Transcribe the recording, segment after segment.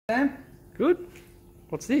Good.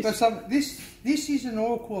 What's this? So this is an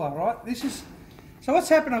oil cooler, right? This is, so what's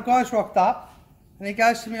happened, a guy's rocked up and he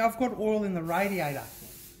goes to me, I've got oil in the radiator.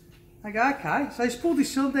 I go, okay. So he's pulled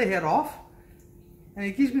his cylinder head off and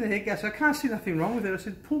he gives me the head gas. I can't see nothing wrong with it. I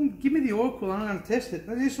said, give me the oil cooler, I'm going to test it.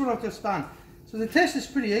 And this is what I've just done. So the test is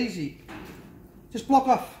pretty easy. Just block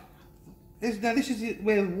off. Now this is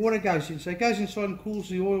where the water goes in. So it goes inside and cools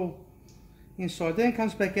the oil inside. Then it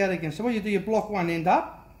comes back out again. So what you do, you block one end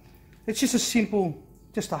up. It's just a simple,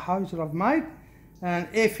 just a hose that I've made. And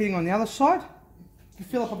air fitting on the other side. You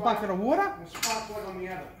fill up a bucket of water. A spark plug on the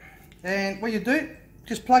other. And what you do,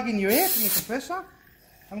 just plug in your air from your compressor.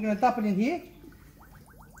 I'm going to dump it in here.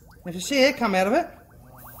 If you see air come out of it,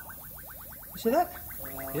 you see that?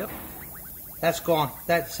 Yep. That's gone.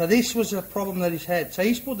 So this was a problem that he's had. So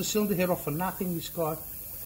he's pulled the cylinder head off for nothing, this guy.